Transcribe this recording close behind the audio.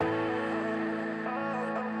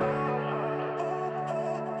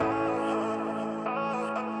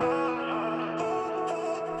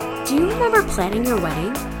Do you remember planning your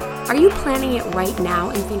wedding? Are you planning it right now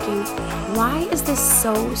and thinking, why is this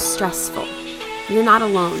so stressful? You're not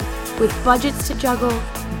alone. With budgets to juggle,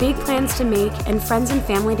 big plans to make, and friends and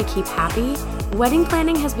family to keep happy, wedding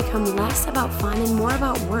planning has become less about fun and more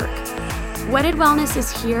about work. Wedded Wellness is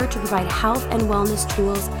here to provide health and wellness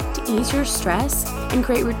tools to ease your stress and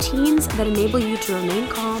create routines that enable you to remain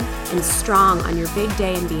calm and strong on your big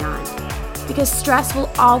day and beyond. Because stress will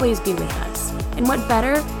always be with us. And what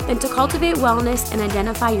better than to cultivate wellness and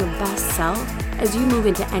identify your best self as you move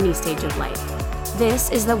into any stage of life. This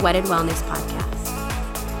is the Wedded Wellness Podcast.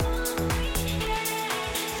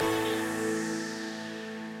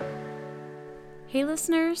 Hey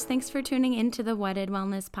listeners, thanks for tuning in to the Wedded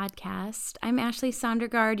Wellness Podcast. I'm Ashley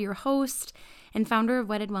Sondergaard, your host and founder of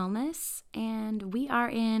Wedded Wellness, and we are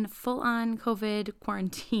in full-on COVID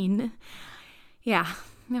quarantine. Yeah,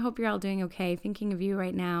 I hope you're all doing okay. Thinking of you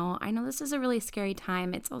right now. I know this is a really scary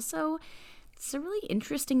time. It's a really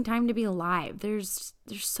interesting time to be alive. There's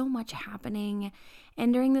so much happening.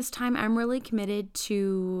 And during this time, I'm really committed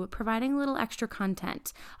to providing a little extra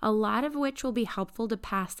content, a lot of which will be helpful to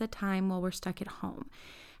pass the time while we're stuck at home.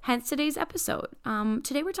 Hence today's episode.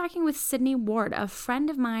 Today we're talking with Sydney Ward, a friend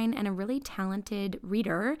of mine and a really talented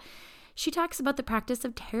reader. She talks about the practice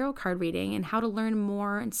of tarot card reading and how to learn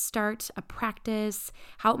more and start a practice,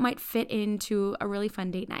 how it might fit into a really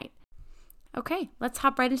fun date night. Okay, let's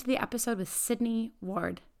hop right into the episode with Sydney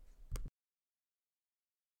Ward.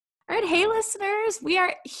 All right, hey listeners, we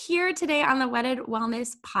are here today on the Wedded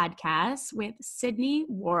Wellness Podcast with Sydney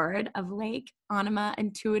Ward of Lake Anima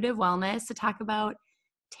Intuitive Wellness to talk about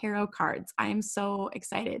tarot cards. I'm so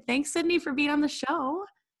excited. Thanks, Sydney, for being on the show.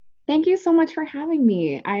 Thank you so much for having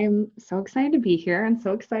me. I'm so excited to be here and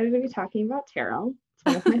so excited to be talking about tarot. It's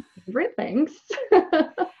one of my favorite things.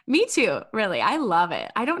 Me too, really. I love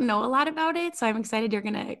it. I don't know a lot about it, so I'm excited you're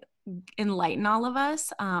going to enlighten all of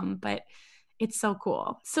us, but it's so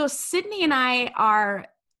cool. So Sydney and I are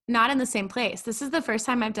not in the same place. This is the first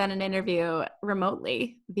time I've done an interview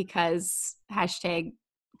remotely because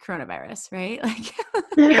 #coronavirus, right? Like,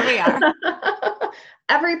 here we are.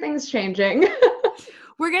 Everything's changing.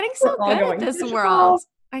 We're getting so good at this world.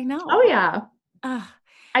 I know. Oh, yeah.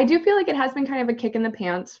 I do feel like it has been kind of a kick in the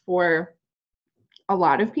pants for a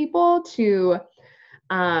lot of people to,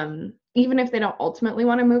 even if they don't ultimately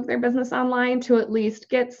want to move their business online, to at least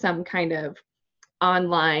get some kind of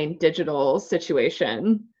online digital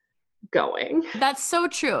situation going. That's so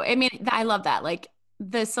true. I mean, I love that. Like,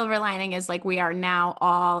 the silver lining is like we are now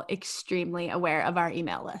all extremely aware of our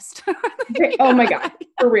email list. Oh my God,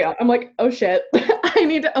 for real. I'm like, oh shit. I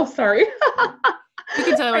need to, sorry. You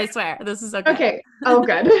can totally swear. This is okay. Okay. Oh,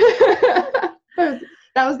 good.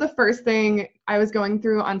 That was the first thing I was going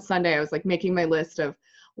through on Sunday. I was like making my list of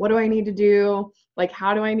what do I need to do? Like,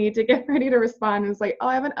 how do I need to get ready to respond? And it's like, oh,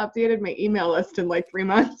 I haven't updated my email list in like 3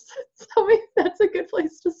 months. So maybe that's a good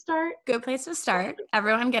place to start. Good place to start.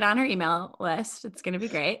 Everyone get on her email list. It's going to be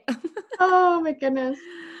great. Oh my goodness.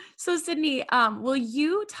 So Sydney, will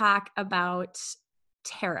you talk about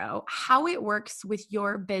tarot, how it works with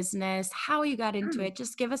your business, how you got into it?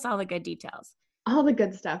 Just give us all the good details. All the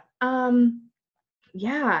good stuff.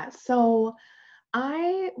 Yeah. So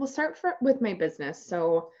I will start with my business.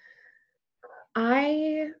 So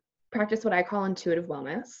I practice what I call intuitive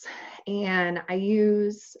wellness, and I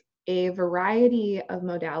use a variety of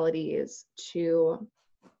modalities to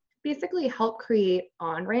basically help create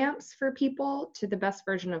on-ramps for people to the best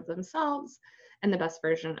version of themselves and the best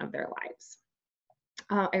version of their lives.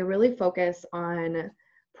 I really focus on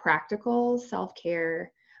practical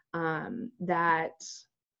self-care that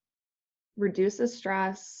reduces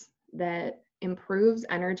stress, that improves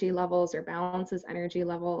energy levels or balances energy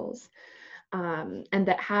levels, and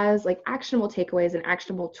that has like actionable takeaways and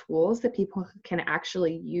actionable tools that people can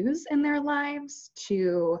actually use in their lives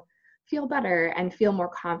to feel better and feel more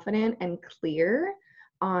confident and clear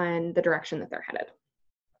on the direction that they're headed.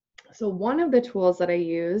 So one of the tools that I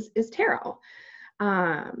use is tarot.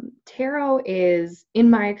 Tarot is, in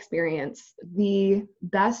my experience, the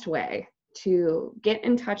best way to get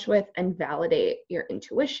in touch with and validate your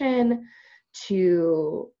intuition,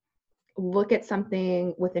 to look at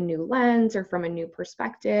something with a new lens or from a new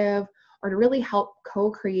perspective, or to really help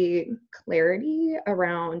co-create clarity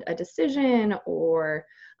around a decision or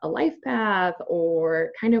a life path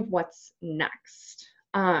or kind of what's next.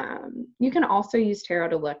 You can also use tarot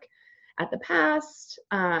to look at the past,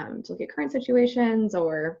 to look at current situations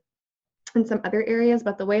or in some other areas,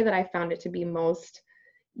 but the way that I found it to be most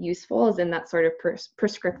useful is in that sort of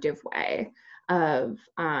prescriptive way of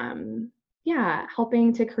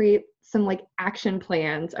helping to create some like action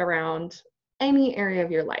plans around any area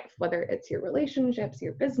of your life, whether it's your relationships,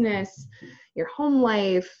 your business, your home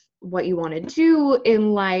life, what you want to do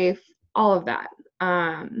in life, all of that.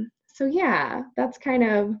 So yeah, that's kind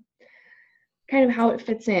of how it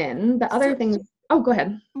fits in. The other So, things, oh, go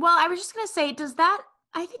ahead. well, I was just going to say,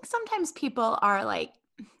 I think sometimes people are like,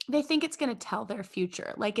 they think it's going to tell their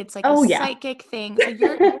future. Like it's like a Oh yeah. psychic thing. So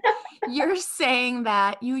you're saying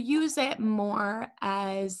that you use it more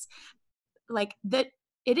as like that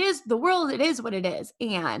it is the world, it is what it is.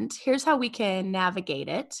 And here's how we can navigate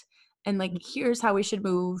it. And like, here's how we should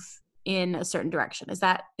move in a certain direction. Is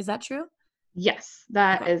that true? Yes,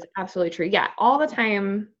 that Okay. is absolutely true. Yeah, all the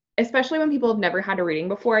time, especially when people have never had a reading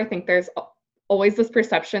before, I think there's always this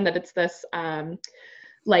perception that it's this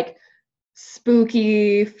like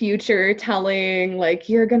spooky future telling, like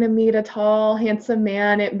you're gonna meet a tall, handsome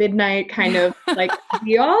man at midnight kind of like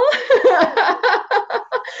deal.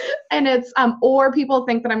 And it's or people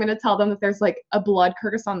think that I'm gonna tell them that there's like a blood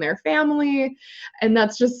curse on their family, and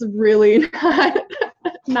that's just really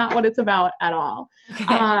not what it's about at all.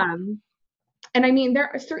 Okay. And I mean, there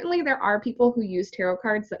are people who use tarot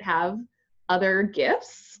cards that have other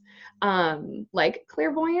gifts, like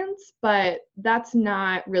clairvoyance, but that's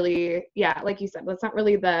not really, yeah, like you said, that's not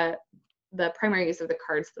really the primary use of the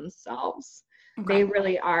cards themselves. Okay. They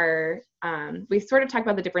really are. We sort of talk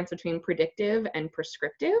about the difference between predictive and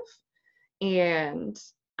prescriptive, and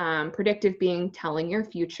predictive being telling your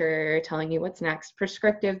future, telling you what's next.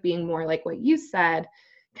 Prescriptive being more like what you said,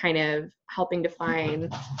 kind of helping define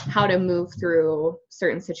how to move through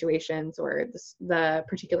certain situations or the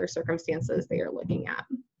particular circumstances they are looking at.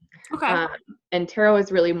 Okay. And tarot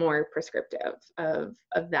is really more prescriptive of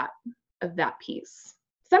that piece.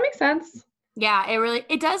 Does that make sense? Yeah,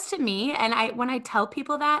 it does to me. And when I tell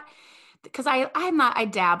people that, because I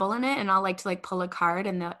dabble in it and I'll like to like pull a card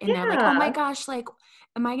and they're like, oh my Yeah. gosh, like,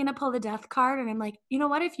 am I gonna pull the death card? And I'm like, you know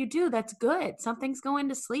what? If you do, that's good. Something's going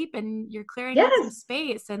to sleep and you're clearing out some Yes.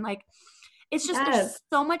 space. And like, it's just Yes. there's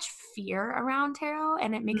so much fear around tarot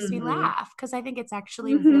and it makes me Mm-hmm. laugh because I think it's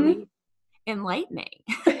actually Mm-hmm. really enlightening.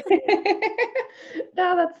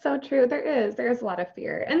 No, that's so true. There's a lot of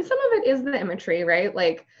fear. And some of it is the imagery, right?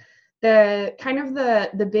 Like the kind of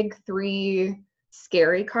the big three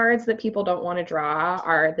scary cards that people don't want to draw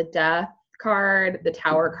are the death card, the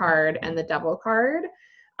tower card, and the devil card.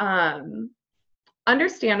 Um,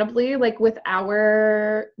 Understandably, like with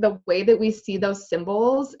the way that we see those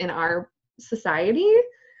symbols in our society,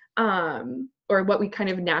 or what we kind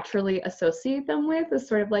of naturally associate them with is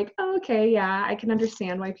sort of like, oh, okay, yeah, I can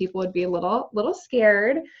understand why people would be a little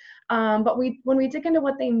scared. But when we dig into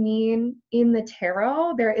what they mean in the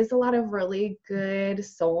tarot, there is a lot of really good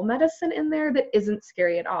soul medicine in there that isn't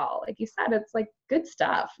scary at all. Like you said, it's like good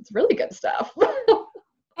stuff. It's really good stuff.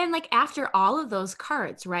 And like after all of those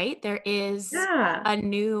cards, right? There is Yeah. a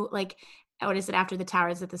new like what is it after the tower?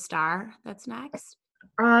 Is it the star that's next?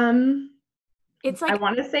 Um, It's I like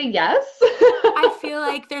want to say yes. I feel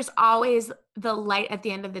like there's always the light at the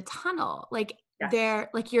end of the tunnel. Like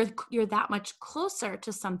Yes. you're that much closer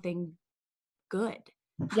to something good.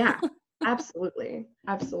 Yeah, absolutely.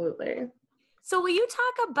 Absolutely. So will you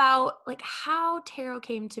talk about like how tarot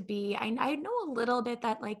came to be? I know a little bit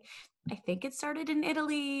that like I think it started in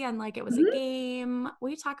Italy and like it was a Mhm. game. Will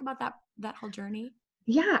you talk about that whole journey?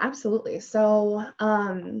 Yeah, absolutely. So,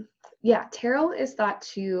 yeah, tarot is thought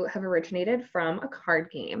to have originated from a card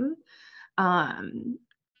game um,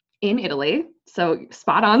 in Italy. So,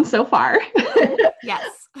 spot on so far.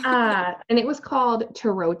 Yes. And it was called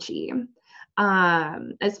Tarocchi.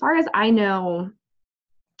 As far as I know,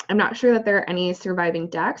 I'm not sure that there are any surviving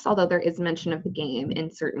decks, although there is mention of the game in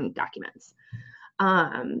certain documents.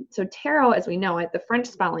 So tarot, as we know it, the French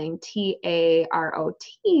spelling Tarot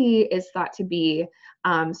is thought to be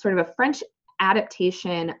sort of a French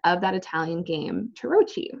adaptation of that Italian game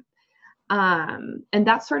Tarocchi. And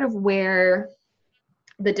that's sort of where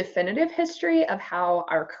the definitive history of how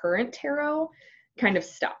our current tarot kind of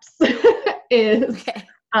stops is Okay.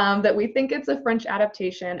 that we think it's a French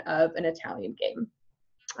adaptation of an Italian game,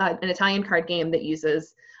 an Italian card game that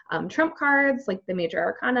uses trump cards like the major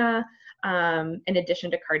arcana, in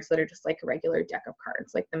addition to cards that are just like a regular deck of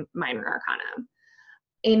cards, like the minor arcana.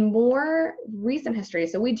 In more recent history,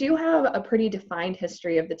 so we do have a pretty defined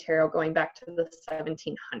history of the tarot going back to the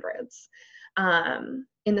 1700s.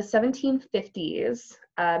 In the 1750s,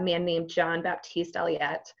 a man named John Baptiste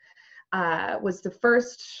Eliot was the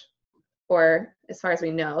first, or as far as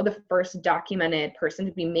we know, the first documented person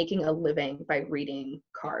to be making a living by reading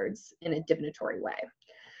cards in a divinatory way.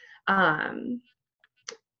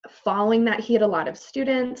 Following that, he had a lot of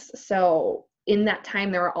students. So in that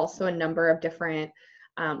time, there were also a number of different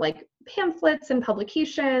like pamphlets and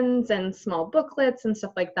publications and small booklets and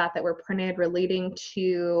stuff like that that were printed relating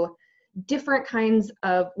to different kinds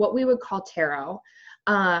of what we would call tarot.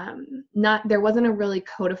 There wasn't a really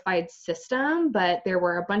codified system, but there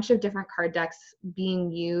were a bunch of different card decks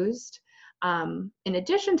being used in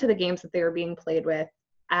addition to the games that they were being played with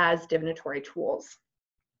as divinatory tools.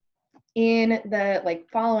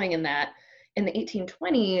 Following in that, in the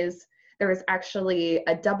 1820s, there was actually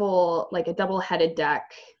a double-headed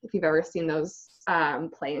deck, if you've ever seen those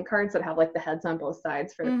playing cards that have like the heads on both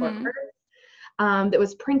sides for the court cards, that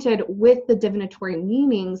was printed with the divinatory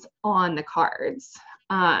meanings on the cards.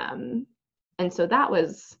 And so that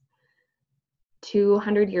was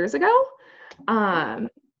 200 years ago.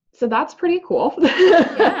 So that's pretty cool.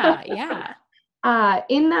 Yeah.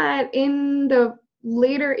 In the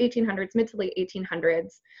later 1800s, mid to late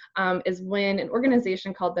 1800s, is when an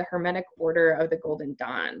organization called the Hermetic Order of the Golden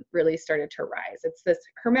Dawn really started to rise. It's this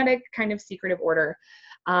Hermetic kind of secretive order.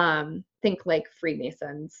 Think like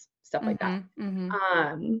Freemasons, stuff like that.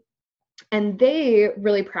 And they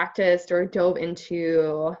really practiced or dove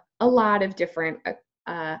into a lot of different,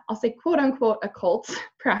 I'll say quote unquote, occult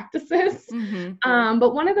practices.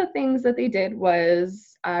 But one of the things that they did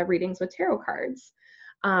was readings with tarot cards.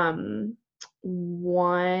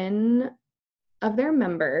 One of their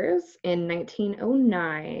members in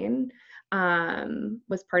 1909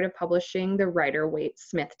 was part of publishing the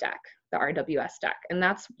Rider-Waite-Smith deck, the RWS deck. And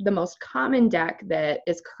that's the most common deck that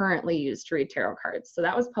is currently used to read tarot cards. So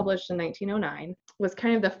that was published in 1909, was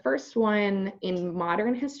kind of the first one in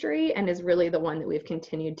modern history, and is really the one that we've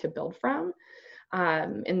continued to build from.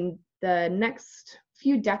 In the next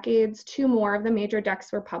few decades, 2 more of the major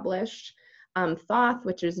decks were published. Thoth,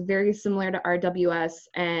 which is very similar to RWS,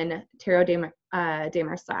 and Tarot de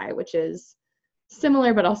Marseille, which is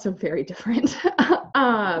similar but also very different.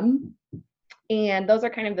 And those are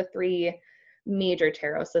kind of the 3 major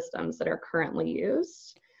tarot systems that are currently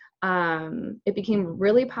used. It became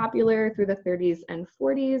really popular through the 30s and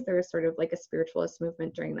 40s. There was sort of like a spiritualist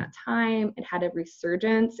movement during that time. It had a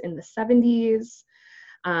resurgence in the 70s.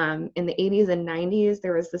 In the 80s and 90s,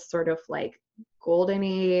 there was this sort of like golden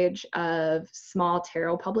age of small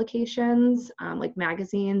tarot publications, like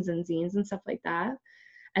magazines and zines and stuff like that.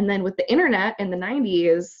 And then with the internet in the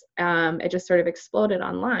 90s, it just sort of exploded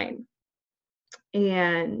online.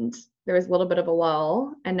 And there was a little bit of a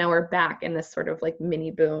lull, and now we're back in this sort of like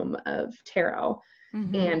mini boom of tarot.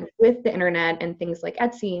 And with the internet and things like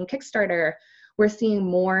Etsy and Kickstarter, we're seeing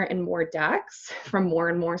more and more decks from more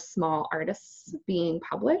and more small artists being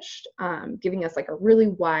published, giving us like a really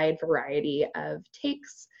wide variety of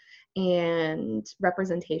takes and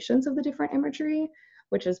representations of the different imagery,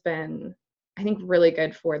 which has been, I think, really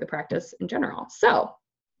good for the practice in general. So,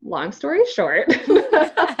 long story short,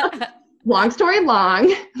 long story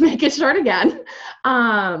long, make it short again.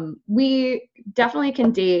 We definitely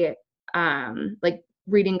can date like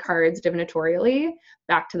reading cards divinatorially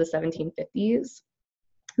back to the 1750s.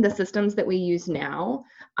 The systems that we use now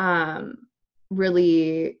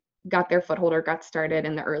really got their foothold or got started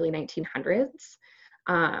in the early 1900s.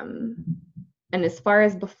 And as far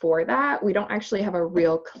as before that, we don't actually have a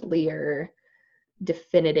real clear,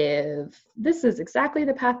 definitive, this is exactly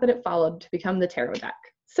the path that it followed to become the tarot deck.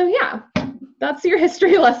 So yeah, that's your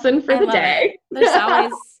history lesson for the day. There's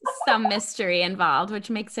always some mystery involved, which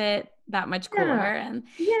makes it that much cooler. And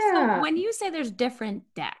so when you say there's different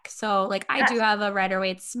decks, so like I do have a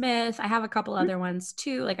Rider-Waite-Smith, I have a couple other ones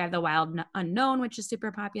too, like I have the Wild Unknown, which is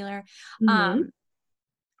super popular.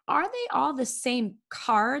 Are they all the same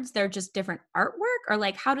cards? They're just different artwork, or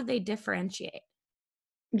like how do they differentiate?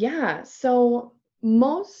 Yeah, so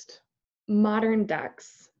most modern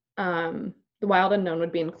decks, the Wild Unknown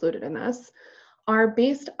would be included in this, are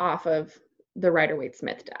based off of the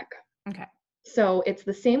Rider-Waite-Smith deck. Okay. So it's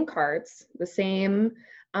the same cards, the same,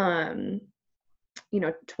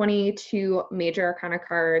 22 major arcana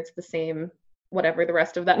cards, the same, whatever the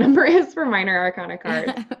rest of that number is for minor arcana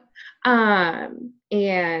cards. And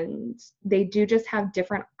they do just have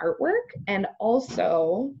different artwork. And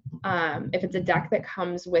also, if it's a deck that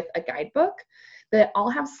comes with a guidebook, that all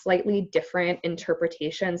have slightly different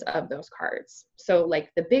interpretations of those cards. So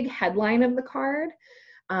like the big headline of the card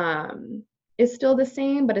is still the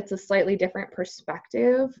same, but it's a slightly different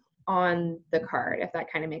perspective on the card, if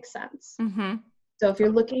that kind of makes sense. So if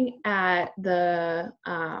you're looking at the,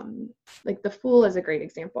 like the Fool is a great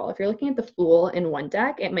example. If you're looking at the Fool in one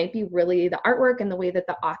deck, it might be really the artwork and the way that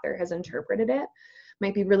the author has interpreted it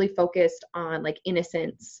might be really focused on like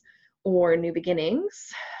innocence or new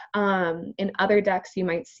beginnings. In other decks, you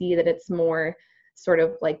might see that it's more sort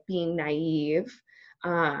of like being naive,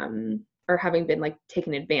 or having been like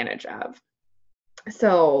taken advantage of.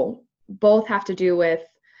 So both have to do with,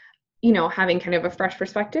 you know, having kind of a fresh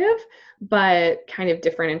perspective, but kind of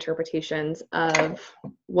different interpretations of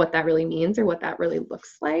what that really means or what that really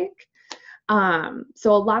looks like.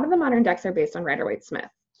 So a lot of the modern decks are based on Rider-Waite-Smith.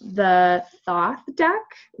 The Thoth deck,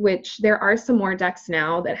 which there are some more decks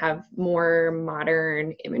now that have more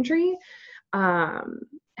modern imagery,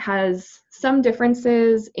 has some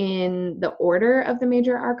differences in the order of the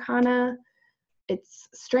major arcana. Its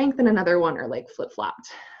strength and another one are like flip-flopped.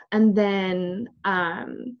 And then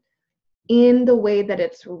in the way that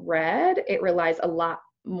it's read, it relies a lot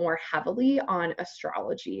more heavily on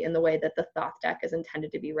astrology in the way that the Thoth deck is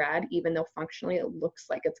intended to be read, even though functionally it looks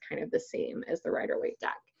like it's kind of the same as the Rider-Waite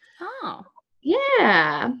deck. Oh.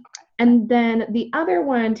 Yeah. And then the other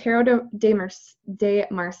one, Tarot de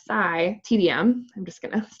Marseille, TDM, I'm just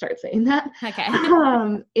going to start saying that, Okay.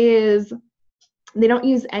 is they don't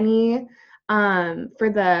use any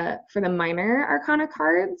for the minor arcana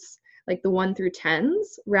cards, like the 1 through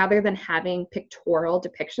 10s, rather than having pictorial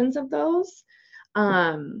depictions of those.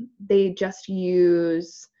 They just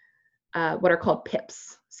use what are called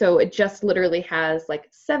pips. So it just literally has like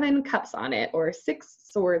 7 cups on it or 6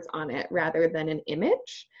 swords on it rather than an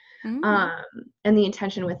image. And the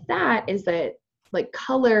intention with that is that like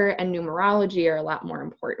color and numerology are a lot more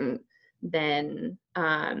important than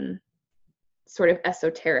sort of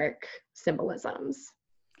esoteric symbolisms.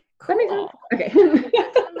 Cool. That makes sense? Okay.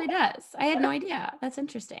 It totally does. I had no idea. That's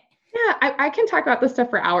interesting. Yeah, I can talk about this stuff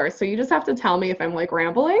for hours, so you just have to tell me if I'm like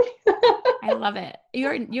rambling. I love it. You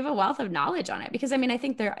have a wealth of knowledge on it because I mean, I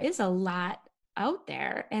think there is a lot out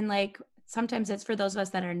there, and like sometimes it's for those of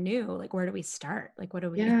us that are new, like where do we start? Like what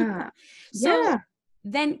do we So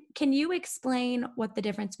then can you explain what the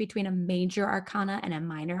difference between a major arcana and a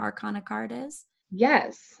minor arcana card is?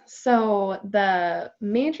 Yes. So the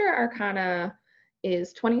major arcana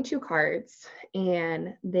is 22 cards,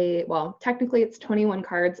 and well, technically it's 21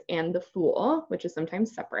 cards and the Fool, which is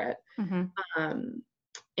sometimes separate.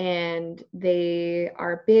 And they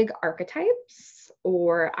are big archetypes,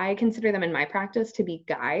 or I consider them in my practice to be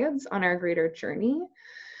guides on our greater journey.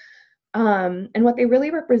 And what they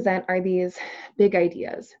really represent are these big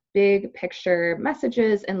ideas, big picture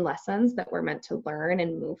messages and lessons that we're meant to learn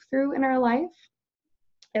and move through in our life,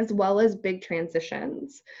 as well as big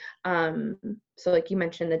transitions. So like you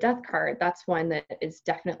mentioned the Death card, that's one that is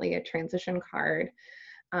definitely a transition card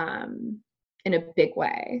in a big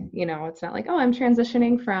way. You know, it's not like, oh, I'm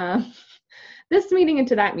transitioning from this meeting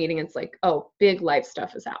into that meeting. It's like, oh, big life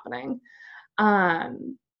stuff is happening.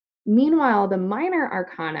 Meanwhile, the minor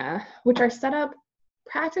arcana, which are set up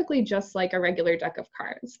practically just like a regular deck of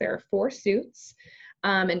cards, there are 4 suits.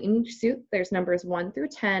 And in each suit, there's numbers 1 through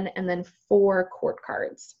 10, and then 4 court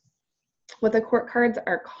cards. What the court cards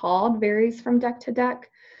are called varies from deck to deck,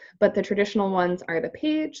 but the traditional ones are the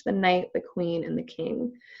page, the knight, the queen, and the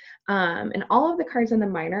king. And all of the cards in the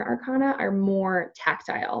minor arcana are more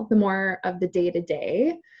tactile, the more of the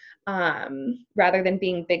day-to-day, rather than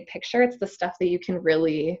being big picture. It's the stuff that you can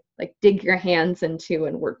really like dig your hands into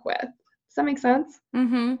and work with. Does that make sense?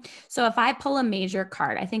 So if I pull a major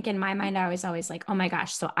card, I think in my mind, I was always like, oh my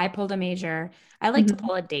gosh, so I pulled a major. I like to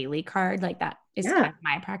pull a daily card. Like that is kind of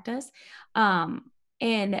my practice.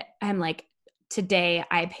 And I'm like, today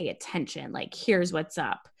I pay attention, like here's what's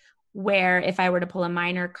up. Where if I were to pull a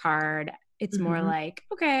minor card, it's more like,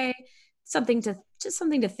 okay, something to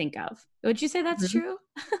think of. Would you say that's true?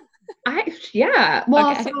 Well,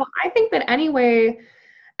 okay. So I think that any way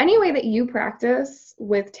that you practice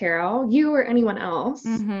with tarot, you or anyone else,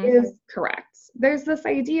 is correct. There's this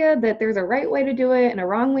idea that there's a right way to do it and a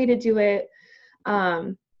wrong way to do it.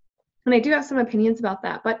 And I do have some opinions about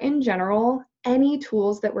that. But in general, any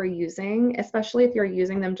tools that we're using, especially if you're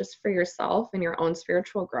using them just for yourself and your own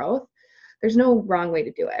spiritual growth, there's no wrong way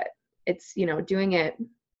to do it. It's, you know, doing it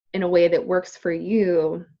in a way that works for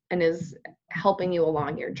you and is helping you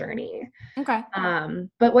along your journey. Okay.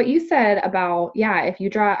 But what you said about, if you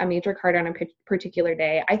draw a major card on a particular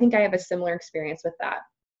day, I think I have a similar experience with that.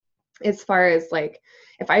 As far as like,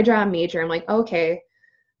 if I draw a major, I'm like, okay,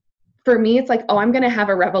 for me, it's like, oh, I'm going to have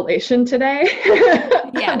a revelation today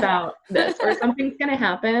about this, or something's going to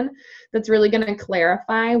happen that's really going to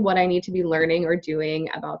clarify what I need to be learning or doing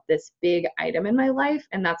about this big item in my life.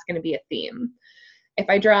 And that's going to be a theme. If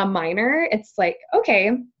I draw a minor, it's like,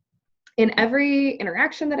 okay, in every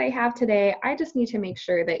interaction that I have today, I just need to make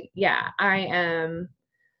sure that,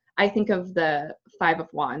 I think of the 5 of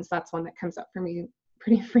Wands. That's one that comes up for me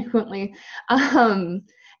pretty frequently. And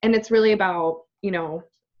it's really about, you know,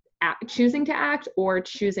 choosing to act or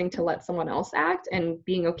choosing to let someone else act and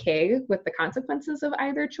being okay with the consequences of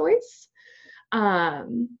either choice.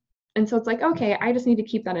 And so it's like, okay, I just need to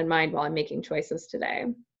keep that in mind while I'm making choices today.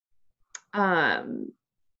 Um,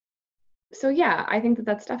 so yeah, I think that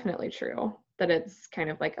that's definitely true. That it's kind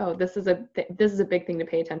of like, oh, this is a big thing to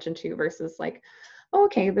pay attention to versus like, oh,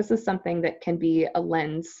 okay, this is something that can be a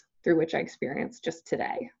lens through which I experience just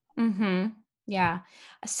today. Mm-hmm. Yeah.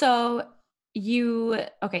 So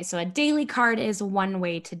so a daily card is one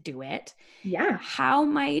way to do it. Yeah. How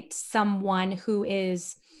might someone who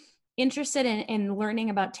is interested in learning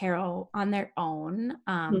about tarot on their own,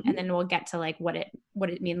 and Mhm. then we'll get to like what it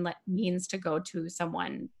means to go to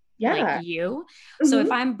someone like Yeah. you. So if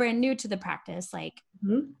Mhm. I'm brand new to the practice, like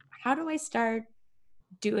Mhm. how do I start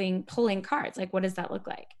pulling cards? Like what does that look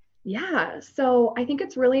like? Yeah. So I think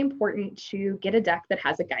it's really important to get a deck that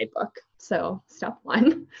has a guidebook. So step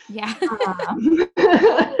one. Yeah.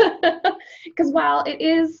 Because while it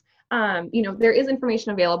is, there is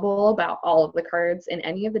information available about all of the cards in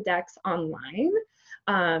any of the decks online.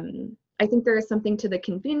 I think there is something to the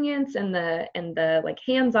convenience and the like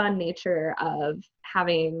hands-on nature of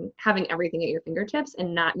having everything at your fingertips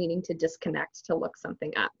and not needing to disconnect to look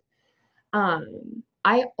something up.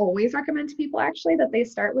 I always recommend to people actually that they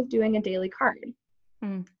start with doing a daily card.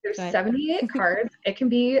 There's Good. 78 cards. It can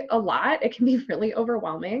be a lot. It can be really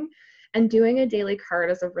overwhelming. And doing a daily card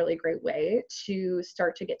is a really great way to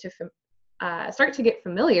start to get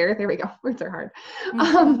familiar. There we go. Words are hard.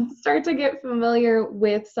 Start to get familiar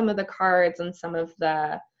with some of the cards and some of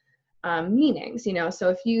the meanings. So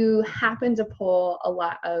if you happen to pull a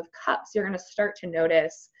lot of cups, you're going to start to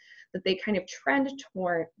notice that they kind of trend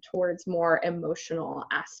towards more emotional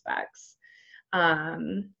aspects.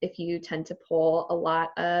 If you tend to pull a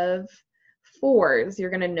lot of fours, you're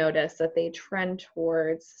going to notice that they trend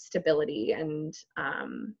towards stability and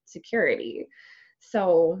security.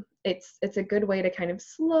 So it's a good way to kind of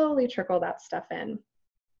slowly trickle that stuff in.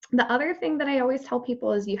 The other thing that I always tell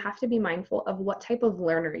people is you have to be mindful of what type of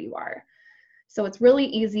learner you are. So it's really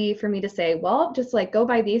easy for me to say, well, just like go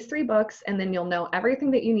buy these 3 books and then you'll know everything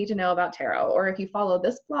that you need to know about tarot. Or if you follow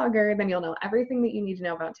this blogger, then you'll know everything that you need to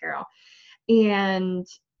know about tarot. And,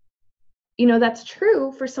 that's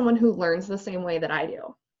true for someone who learns the same way that I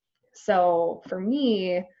do. So for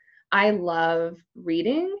me, I love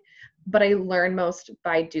reading, but I learn most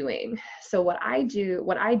by doing. So what I did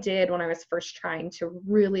when I was first trying to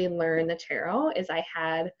really learn the tarot is I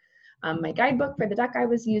had my guidebook for the deck I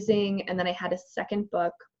was using, and then I had a second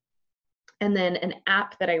book and then an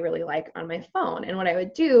app that I really like on my phone. And what I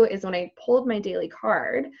would do is when I pulled my daily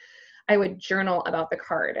card, I would journal about the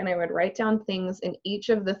card and I would write down things in each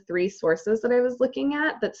of the 3 sources that I was looking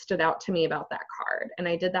at that stood out to me about that card. And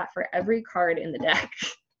I did that for every card in the deck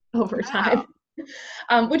over time,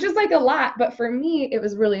 which is like a lot. But for me, it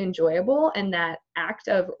was really enjoyable. And that act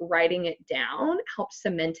of writing it down helped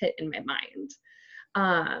cement it in my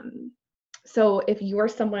mind. So if you're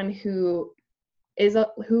someone who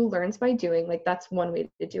learns by doing, like that's one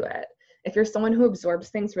way to do it. If you're someone who absorbs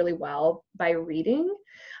things really well by reading,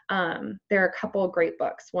 there are a couple of great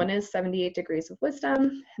books. One is 78 Degrees of Wisdom,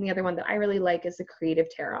 and the other one that I really like is The Creative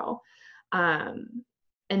Tarot.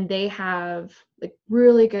 And they have like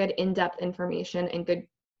really good in-depth information and good,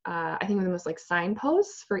 I think almost like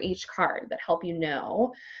signposts for each card that help you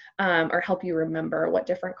know, or help you remember what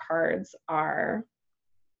different cards are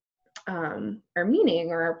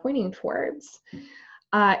meaning or are pointing towards.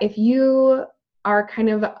 If you are kind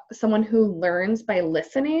of someone who learns by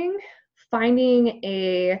listening, finding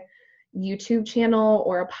a YouTube channel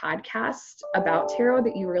or a podcast about tarot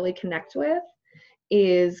that you really connect with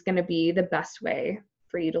is going to be the best way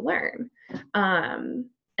for you to learn. And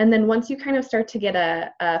then once you kind of start to get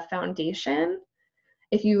a foundation,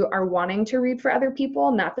 if you are wanting to read for other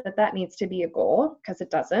people, not that that needs to be a goal because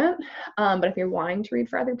it doesn't, but if you're wanting to read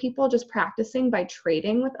for other people, just practicing by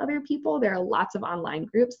trading with other people, there are lots of online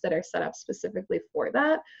groups that are set up specifically for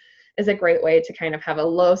that, is a great way to kind of have a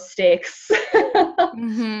low stakes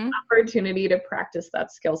opportunity to practice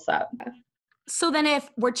that skill set. So then if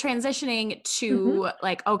we're transitioning to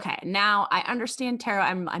like, okay, now I understand tarot,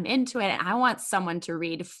 I'm into it and I want someone to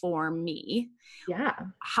read for me. Yeah.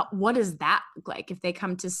 What does that look like if they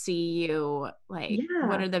come to see you? Like,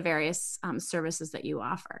 what Yeah. are the various services that you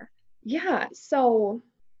offer? Yeah. So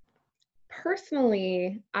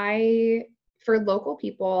personally, for local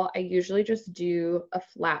people, I usually just do a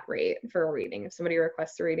flat rate for a reading if somebody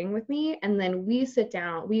requests a reading with me. And then we set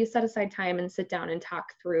aside time and sit down and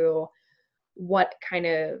talk through what kind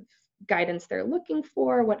of guidance they're looking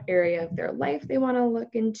for, what area of their life they want to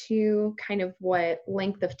look into, kind of what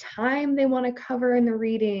length of time they want to cover in the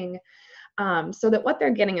reading, so that what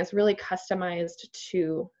they're getting is really customized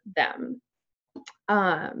to them.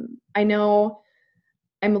 I know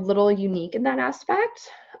I'm a little unique in that aspect.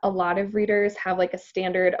 A lot of readers have like a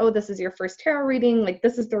standard, oh, this is your first tarot reading. Like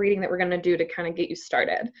this is the reading that we're going to do to kind of get you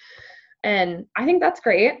started. And I think that's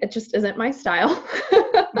great. It just isn't my style.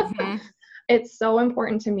 Mm-hmm. It's so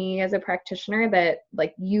important to me as a practitioner that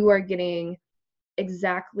like you are getting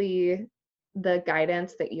exactly the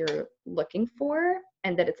guidance that you're looking for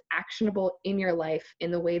and that it's actionable in your life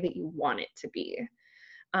in the way that you want it to be.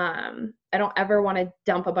 I don't ever want to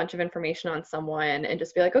dump a bunch of information on someone and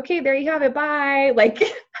just be like, okay, there you have it, bye. Like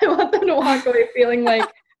I want them to walk away feeling like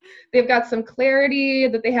they've got some clarity,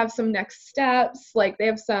 that they have some next steps, like they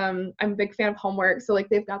have some, I'm a big fan of homework. So like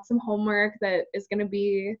they've got some homework that is going to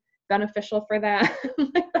be beneficial for them.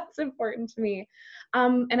 Like that's important to me.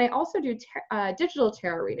 And I also do digital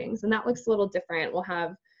tarot readings, and that looks a little different. We'll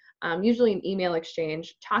have usually an email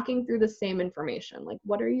exchange talking through the same information. Like,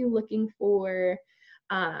 what are you looking for?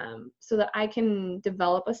 So that I can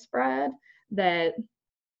develop a spread that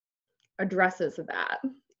addresses that.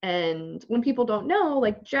 And when people don't know,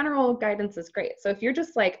 like general guidance is great. So if you're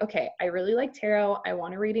just like, okay, I really like tarot, I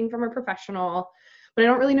want a reading from a professional, but I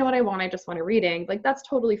don't really know what I want, I just want a reading, like that's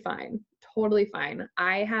totally fine. Totally fine.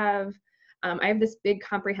 I have this big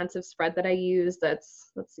comprehensive spread that I use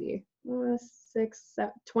that's, let's see,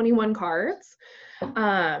 21 cards.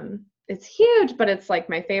 It's huge, but it's like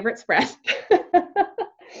my favorite spread.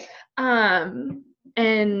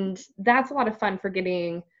 And that's a lot of fun for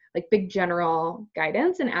getting like big general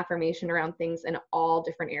guidance and affirmation around things in all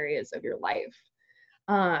different areas of your life.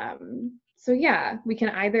 So yeah, we can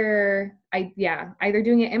either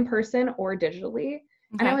doing it in person or digitally.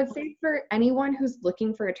 Okay. And I would say for anyone who's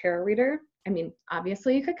looking for a tarot reader, I mean,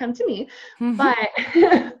 obviously you could come to me, but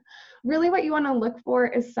really what you want to look for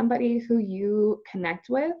is somebody who you connect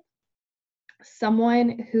with,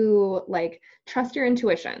 someone who like trusts your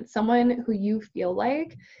intuition, someone who you feel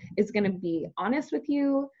like is going to be honest with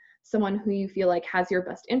you, someone who you feel like has your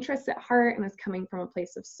best interests at heart and is coming from a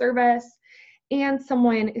place of service, and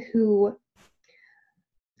someone who,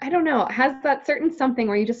 I don't know, has that certain something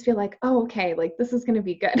where you just feel like, oh, okay, like this is going to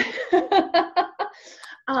be good.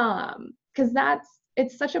 Because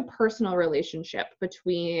it's such a personal relationship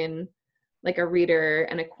between like a reader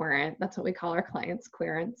and a querent. That's what we call our clients,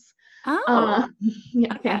 querents. Oh,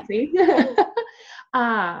 yeah, okay. Fancy.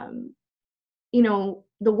 You know,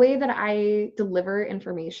 the way that I deliver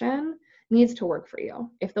information needs to work for you.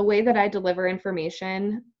 If the way that I deliver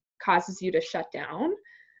information causes you to shut down,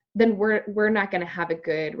 then we're not going to have a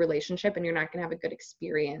good relationship, and you're not going to have a good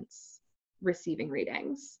experience receiving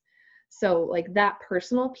readings. So like that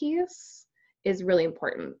personal piece is really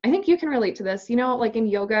important. I think you can relate to this, you know, like in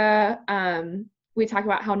yoga, we talk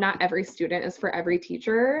about how not every student is for every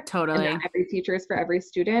teacher. Totally. And not every teacher is for every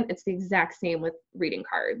student. It's the exact same with reading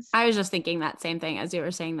cards. I was just thinking that same thing as you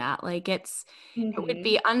were saying that. Like it would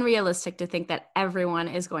be unrealistic to think that everyone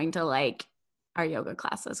is going to like our yoga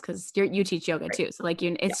classes, because you teach yoga too. So like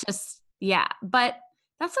it's just, but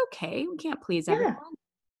that's okay. We can't please everyone.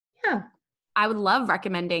 Yeah. I would love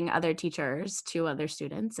recommending other teachers to other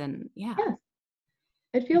students, and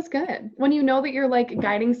it feels good when you know that you're like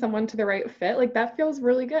guiding someone to the right fit. Like that feels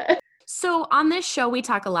really good. So on this show, we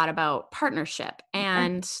talk a lot about partnership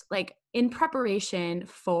and like in preparation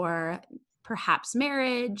for perhaps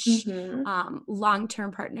marriage,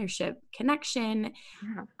 long-term partnership connection.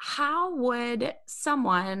 Yeah. How would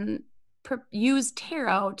someone use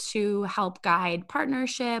tarot to help guide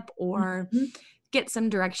partnership or get some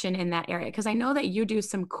direction in that area? Because I know that you do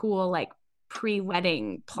some cool like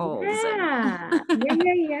pre-wedding pulls.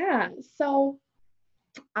 Yeah. So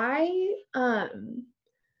I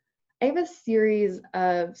have a series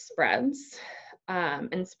of spreads,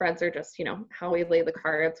 and spreads are just, you know, how we lay the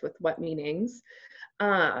cards with what meanings,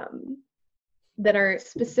 that are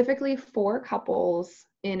specifically for couples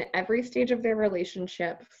in every stage of their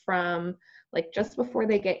relationship, from like just before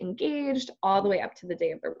they get engaged all the way up to the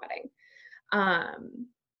day of their wedding.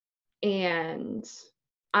 And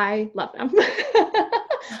I love them,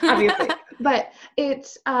 obviously. But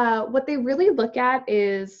it's what they really look at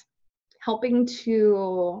is helping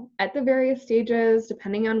to, at the various stages,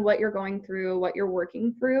 depending on what you're going through, what you're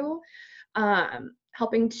working through,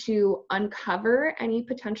 helping to uncover any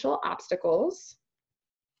potential obstacles,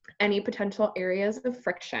 any potential areas of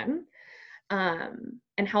friction.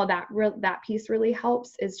 And how that piece really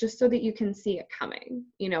helps is just so that you can see it coming.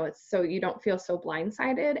 You know, it's so you don't feel so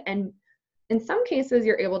blindsided. And in some cases,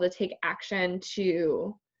 you're able to take action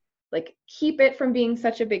to like keep it from being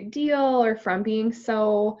such a big deal or from being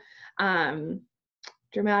so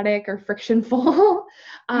dramatic or frictionful.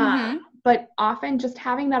 But often just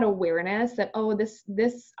having that awareness that, oh, this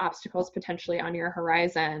obstacle is potentially on your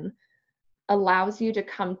horizon allows you to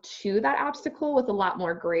come to that obstacle with a lot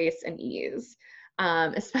more grace and ease.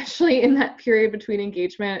 Especially in that period between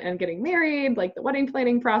engagement and getting married, like the wedding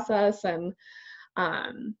planning process. And,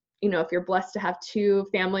 if you're blessed to have two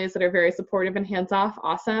families that are very supportive and hands off,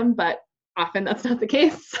 awesome. But often that's not the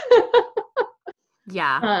case.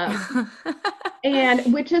 Yeah.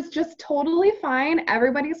 And which is just totally fine.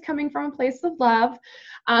 Everybody's coming from a place of love.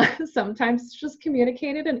 Sometimes it's just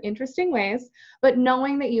communicated in interesting ways, but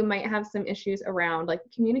knowing that you might have some issues around like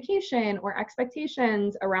communication or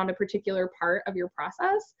expectations around a particular part of your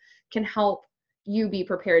process can help you be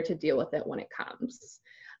prepared to deal with it when it comes.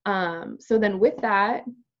 So then with that,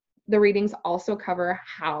 the readings also cover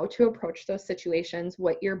how to approach those situations,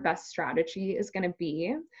 what your best strategy is going to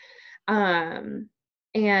be, and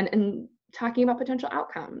talking about potential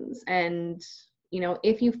outcomes. And,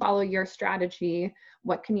 if you follow your strategy,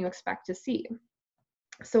 what can you expect to see?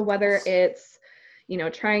 So whether it's,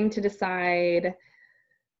 trying to decide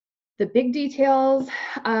the big details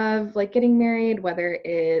of like getting married, whether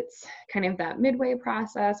it's kind of that midway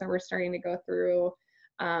process, or we're starting to go through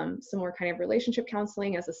some more kind of relationship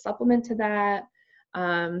counseling as a supplement to that.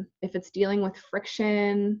 If it's dealing with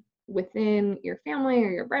friction within your family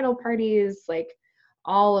or your bridal parties, like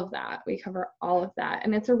all of that, we cover all of that.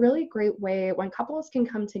 And it's a really great way when couples can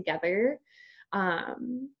come together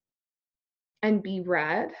and be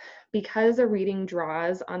read, because a reading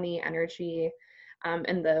draws on the energy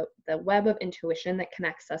and the web of intuition that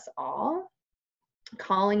connects us all,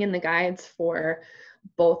 calling in the guides for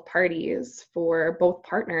both parties, for both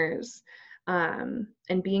partners, and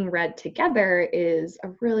being read together is a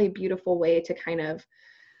really beautiful way to kind of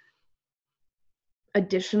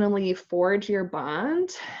additionally forge your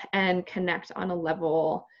bond and connect on a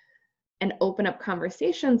level and open up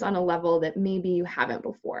conversations on a level that maybe you haven't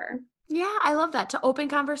before. Yeah, I love that, to open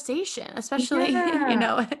conversation, especially,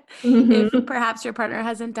 Yeah. if perhaps your partner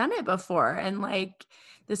hasn't done it before and like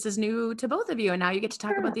this is new to both of you and now you get to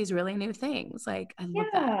talk about these really new things. Like, I love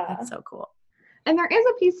that. Yeah. That's so cool. And there is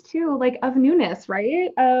a piece too, like of newness, right?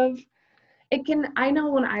 Of it can, I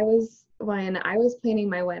know when I was planning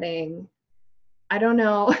my wedding, I don't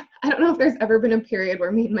know if there's ever been a period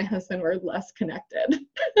where me and my husband were less connected.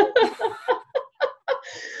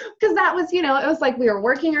 Because that was, it was like we were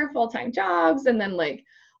working our full-time jobs, and then like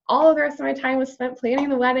all of the rest of my time was spent planning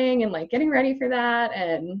the wedding and like getting ready for that.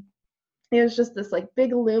 And it was just this like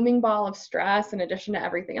big looming ball of stress in addition to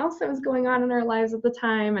everything else that was going on in our lives at the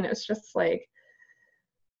time. And it was just like,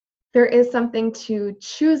 there is something to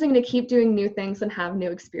choosing to keep doing new things and have new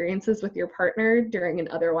experiences with your partner during an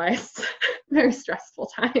otherwise very stressful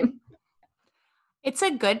time. It's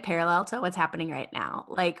a good parallel to what's happening right now.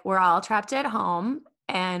 Like, we're all trapped at home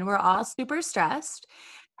and we're all super stressed.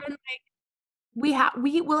 And like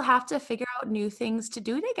we will have to figure out new things to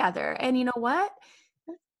do together. And you know what?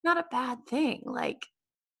 That's not a bad thing. Like,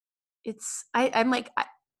 I'm like,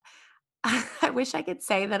 I wish I could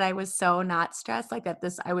say that I was so not stressed, like that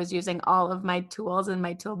I was using all of my tools in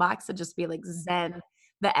my toolbox to just be like zen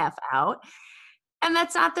the F out. And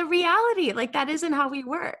that's not the reality. Like, that isn't how we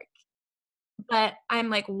work. But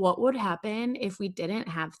I'm like, what would happen if we didn't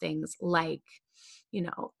have things like, you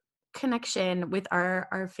know, connection with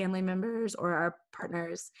our family members or our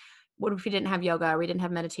partners? What if we didn't have yoga, or we didn't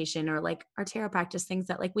have meditation, or like our tarot practice, things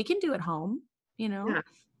that like we can do at home, you know? Yeah.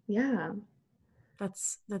 Yeah.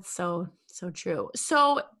 That's so true.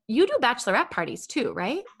 So you do bachelorette parties too,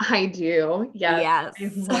 right? I do. Yes.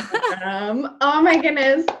 Yes. I love them. Oh my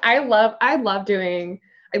goodness. I love doing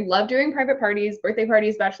private parties, birthday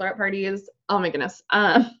parties, bachelorette parties. Oh my goodness.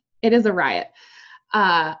 It is a riot.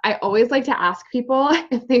 I always like to ask people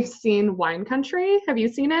if they've seen Wine Country. Have you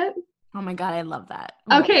seen it? Oh my God, I love that.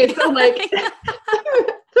 Okay, so like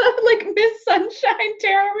like Miss Sunshine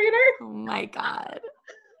tarot reader. Oh my God.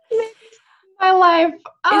 My life.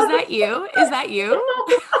 Is that you? Is that you?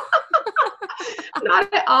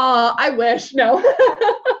 Not at all. I wish. No.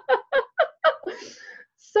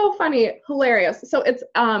 So funny, hilarious. So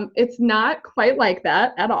it's not quite like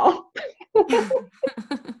that at all.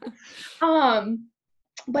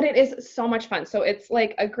 But it is so much fun. So it's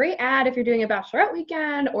like a great ad if you're doing a bachelorette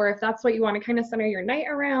weekend, or if that's what you want to kind of center your night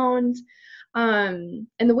around. And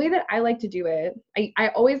the way that I like to do it, I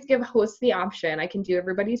always give hosts the option. I can do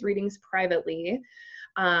everybody's readings privately,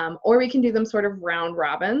 or we can do them sort of round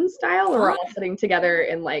robin style, where we're all sitting together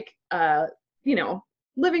in like,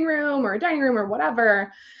 living room or dining room or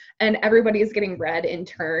whatever, and everybody is getting read in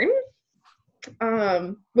turn.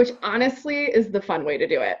 Which honestly is the fun way to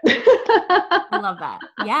do it. I love that.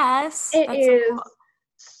 Yes. It is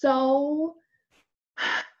so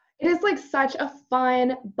it is like such a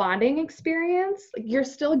fun bonding experience. Like you're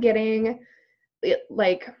still getting it,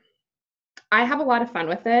 like I have a lot of fun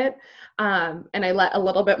with it. And I let a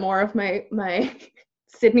little bit more of my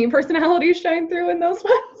Sydney personality shine through in those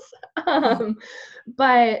ones.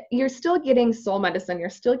 But you're still getting soul medicine. You're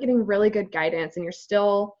still getting really good guidance, and you're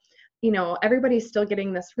still, everybody's still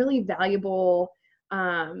getting this really valuable,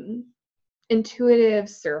 intuitive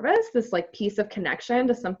service, this like piece of connection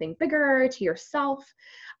to something bigger, to yourself.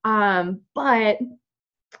 But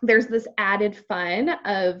there's this added fun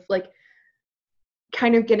of like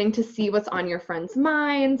kind of getting to see what's on your friends'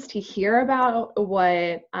 minds, to hear about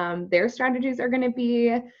what their strategies are going to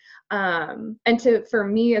be. And for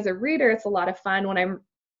me as a reader, it's a lot of fun when I'm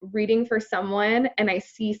reading for someone and I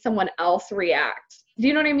see someone else react. Do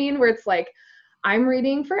you know what I mean? Where it's like, I'm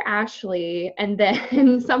reading for Ashley, and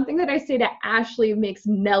then something that I say to Ashley makes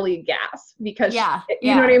Nellie gasp because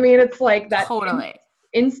you know what I mean? It's like that totally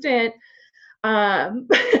instant,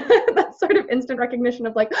 that sort of instant recognition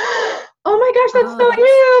of like, oh my gosh, that's so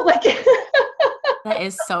you. Like that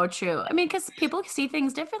is so true. I mean, because people see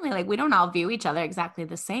things differently. Like we don't all view each other exactly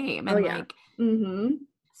the same. And like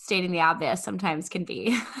stating the obvious sometimes can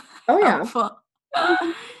be helpful.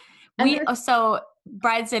 So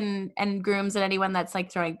brides and grooms and anyone that's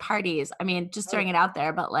like throwing parties, I mean, just throwing it out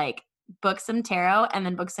there, but like book some tarot and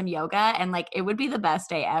then book some yoga, and like it would be the best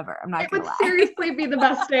day ever. I'm not gonna lie. It would seriously be the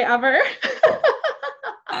best day ever.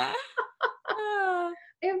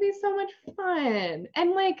 It would be so much fun.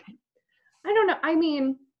 And like, I don't know. I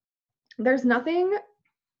mean, I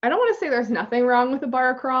don't want to say there's nothing wrong with a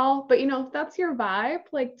bar crawl, but if that's your vibe,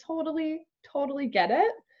 like totally, totally get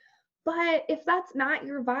it. But if that's not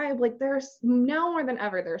your vibe, like there's now more than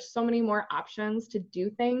ever, there's so many more options to do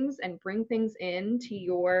things and bring things into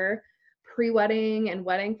your pre-wedding and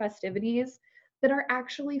wedding festivities that are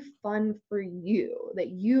actually fun for you, that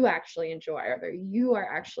you actually enjoy, or that you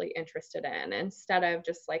are actually interested in, instead of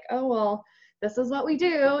just like, oh, well, this is what we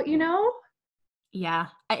do, Yeah,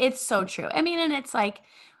 it's so true. I mean, and it's like,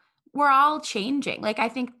 we're all changing. Like, I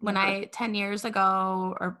think when 10 years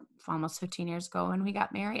ago, or almost 15 years ago when we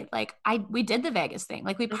got married, like we did the Vegas thing.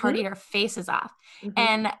 Like we partied our faces off,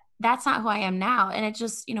 and that's not who I am now. And it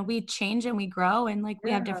just, we change and we grow, and like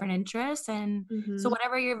we have different interests. And so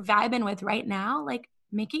whatever you're vibing with right now, like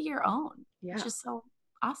make it your own. Yeah. It's just so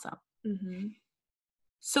awesome.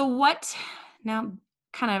 So now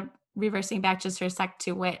kind of reversing back just for a sec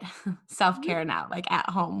to what self-care now, like at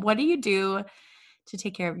home, what do you do to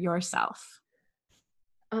take care of yourself?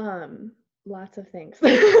 Lots of things.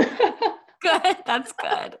 Good. That's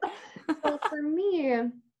good. So for me,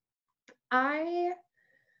 I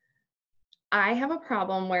have a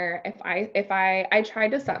problem where if I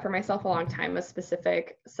tried to set for myself a long time a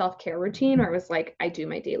specific self-care routine, where it was like, I do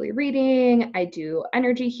my daily reading, I do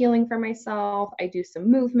energy healing for myself, I do some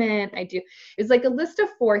movement, it's like a list of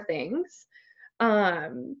 4 things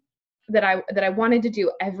that I wanted to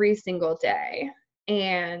do every single day.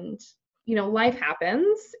 And life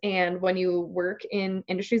happens, and when you work in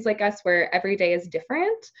industries like us where every day is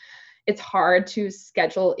different, it's hard to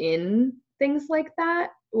schedule in things like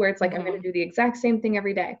that, where it's like, I'm going to do the exact same thing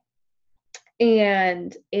every day.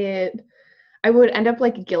 And I would end up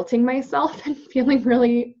like guilting myself and feeling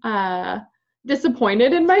really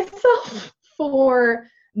disappointed in myself for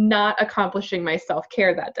not accomplishing my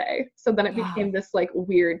self-care that day. So then it became this like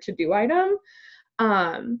weird to-do item.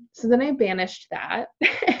 So then I banished that.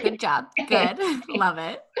 Good job. Good. Love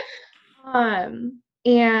it.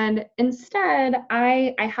 And instead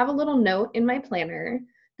I have a little note in my planner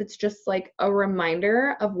that's just like a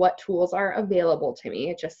reminder of what tools are available to me.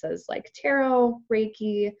 It just says like tarot,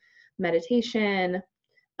 Reiki, meditation,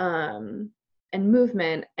 and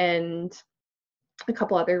movement, and a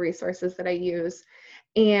couple other resources that I use.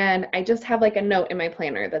 And I just have like a note in my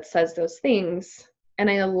planner that says those things. And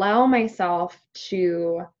I allow myself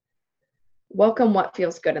to welcome what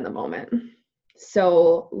feels good in the moment.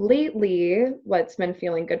 So lately, what's been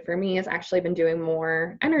feeling good for me has actually been doing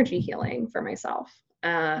more energy healing for myself.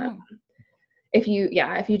 If you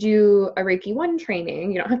do a Reiki 1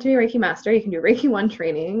 training, you don't have to be a Reiki master, you can do Reiki 1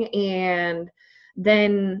 training, and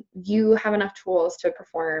then you have enough tools to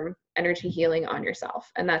perform energy healing on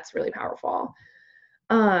yourself. And that's really powerful.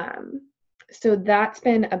 So that's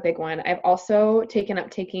been a big one. I've also taken up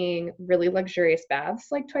taking really luxurious baths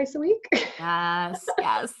like twice a week. Yes.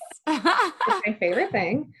 It's my favorite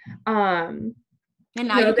thing. And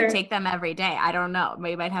now you can take them every day. I don't know.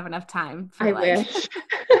 Maybe I'd have enough time. I wish.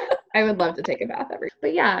 I would love to take a bath every day.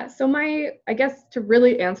 But yeah, so I guess to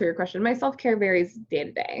really answer your question, my self-care varies day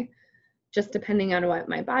to day. just depending on what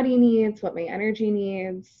my body needs, what my energy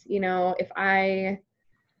needs.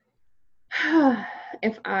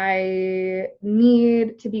 If I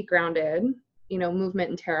need to be grounded, movement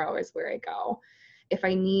and tarot is where I go. If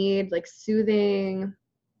I need like soothing,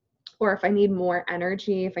 or if I need more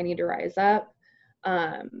energy, if I need to rise up,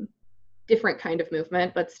 different kind of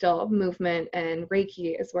movement, but still movement and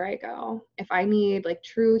Reiki is where I go. If I need like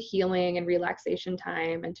true healing and relaxation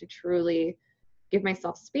time and to truly give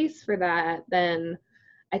myself space for that, then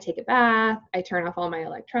I take a bath, I turn off all my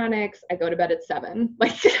electronics, I go to bed at 7.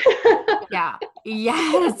 Yeah.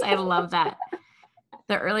 Yes. I love that.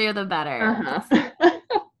 The earlier, the better.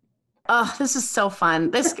 Oh, this is so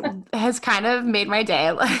fun. This has kind of made my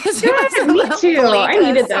day. Good, me too. I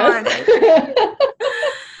needed this.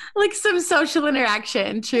 Like some social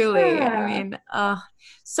interaction, truly. Yeah. I mean,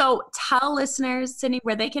 so tell listeners, Sydney,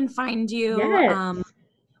 where they can find you, yes.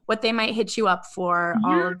 What they might hit you up for,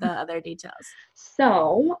 all of the other details.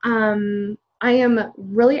 So, I am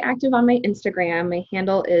really active on my Instagram. My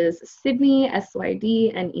handle is Sydney,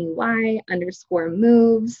 SYDNEY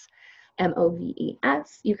 _moves,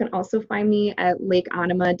 MOVES. You can also find me at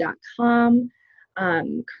lakeanima.com.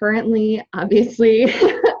 Currently, obviously,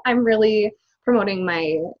 I'm really promoting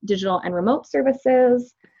my digital and remote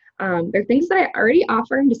services. They're things that I already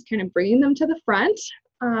offer. I'm just kind of bringing them to the front.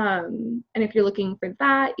 And if you're looking for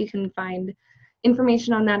that, you can find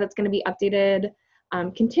information on that. It's going to be updated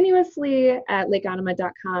continuously at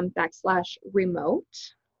lakeanima.com/remote.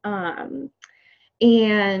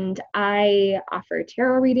 And I offer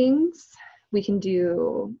tarot readings. We can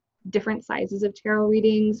do different sizes of tarot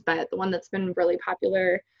readings, but the one that's been really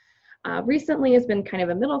popular recently has been kind of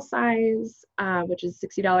a middle size, which is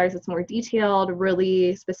 $60. It's more detailed,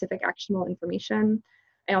 really specific, actionable information.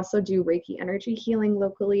 I also do Reiki energy healing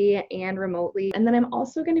locally and remotely. And then I'm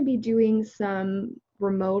also going to be doing some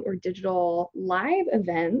remote or digital live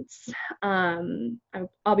events.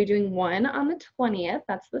 I'll be doing one on the 20th.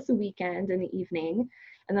 That's this weekend in the evening.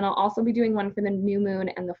 And then I'll also be doing one for the new moon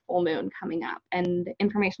and the full moon coming up. And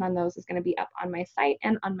information on those is going to be up on my site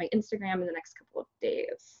and on my Instagram in the next couple of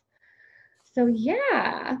days. So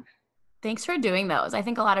yeah. Thanks for doing those. I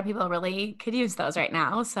think a lot of people really could use those right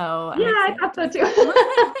now. So yeah, I thought so too.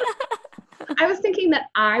 I was thinking that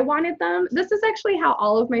I wanted them. This is actually how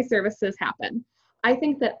all of my services happen. I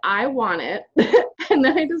think that I want it, and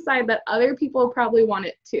then I decide that other people probably want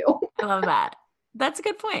it too. I love that. That's a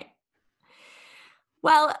good point.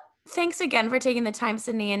 Well, thanks again for taking the time,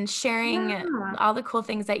 Sydney, and sharing all the cool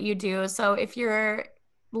things that you do. So if you're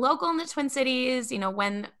local in the Twin Cities,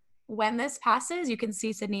 when this passes, you can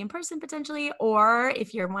see Sydney in person potentially, or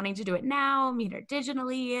if you're wanting to do it now, meet her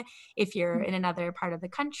digitally. If you're in another part of the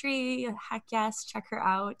country, heck yes, check her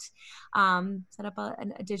out. Set up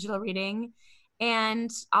a digital reading. And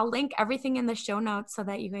I'll link everything in the show notes so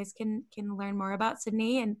that you guys can learn more about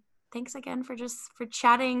Sydney. And thanks again for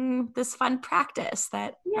chatting this fun practice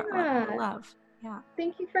that I love. Yeah.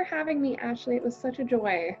 Thank you for having me, Ashley. It was such a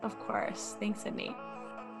joy. Of course. Thanks, Sydney.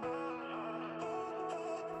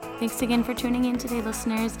 Thanks again for tuning in today,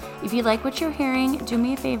 listeners. If you like what you're hearing, do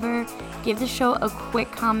me a favor, give the show a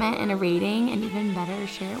quick comment and a rating, and even better,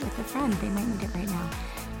 share it with a friend. They might need it right now.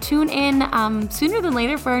 Tune in sooner than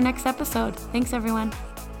later for our next episode. Thanks, everyone.